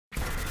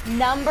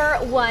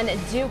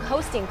#1 Duke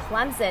hosting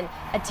Clemson,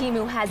 a team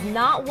who has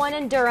not won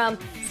in Durham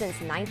since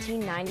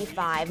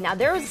 1995. Now,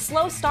 there was a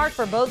slow start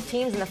for both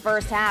teams in the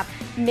first half.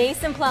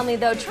 Mason Plumlee,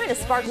 though, trying to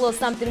spark a little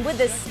something with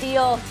this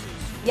steal.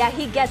 Yeah,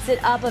 he gets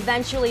it up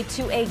eventually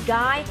to a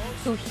guy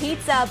who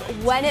heats up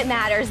when it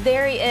matters.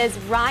 There he is,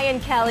 Ryan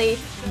Kelly,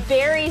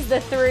 buries the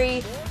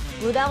three.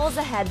 Blue Devils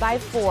ahead by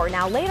 4.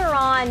 Now, later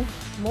on,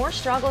 more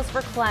struggles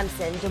for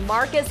Clemson.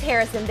 DeMarcus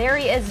Harrison, there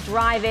he is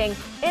driving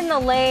in the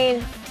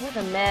lane with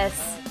a miss.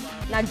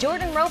 Now,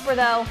 Jordan Roper,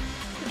 though,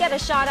 he got a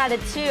shot at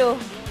it too.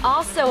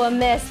 Also a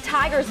miss.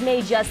 Tigers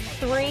made just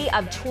 3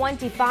 of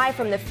 25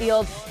 from the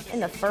field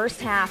in the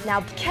first half.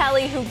 Now,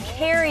 Kelly, who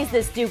carries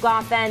this Duke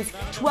offense,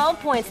 12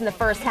 points in the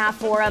first half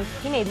for him.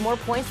 He made more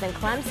points than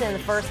Clemson in the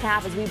first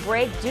half as we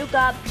break Duke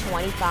up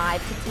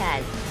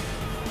 25-10.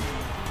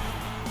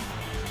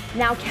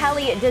 Now,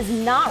 Kelly does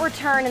not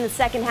return in the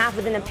second half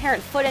with an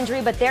apparent foot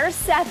injury, but there's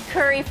Seth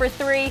Curry for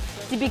 3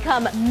 to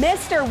become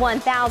Mr.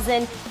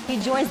 1000. He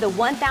joins the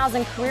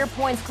 1,000 career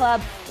points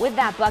club with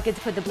that bucket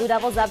to put the Blue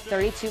Devils up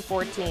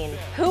 32-14.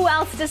 Who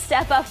else to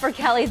step up for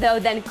Kelly, though,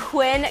 than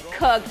Quinn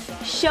Cook,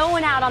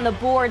 showing out on the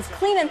boards,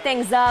 cleaning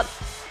things up.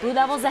 Blue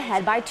Devils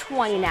ahead by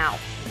 20 now.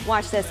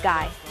 Watch this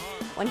guy.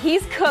 When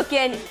he's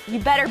cooking, you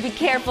better be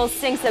careful.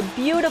 Sinks a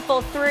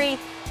beautiful 3.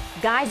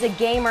 Guy's a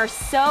gamer,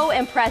 so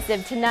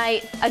impressive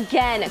tonight.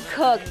 Again,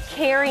 Cook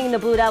carrying the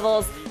Blue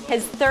Devils.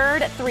 His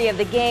 3rd 3 of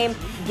the game.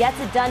 Gets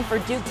it done for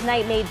Duke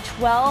tonight. Made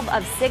 12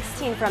 of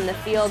 16 from the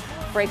field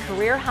for a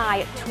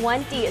career-high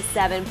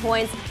 27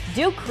 points.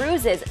 Duke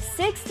cruises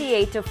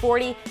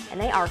 68-40, and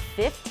they are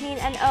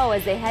 15-0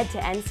 as they head to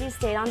NC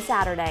State on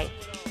Saturday.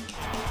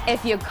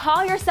 If you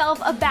call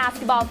yourself a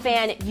basketball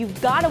fan,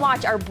 you've got to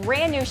watch our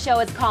brand new show.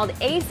 It's called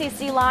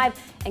ACC Live.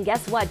 And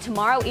guess what?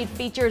 Tomorrow it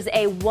features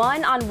a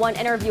one-on-one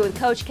interview with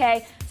Coach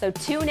K. So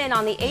tune in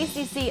on the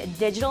ACC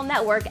Digital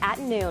Network at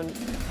noon.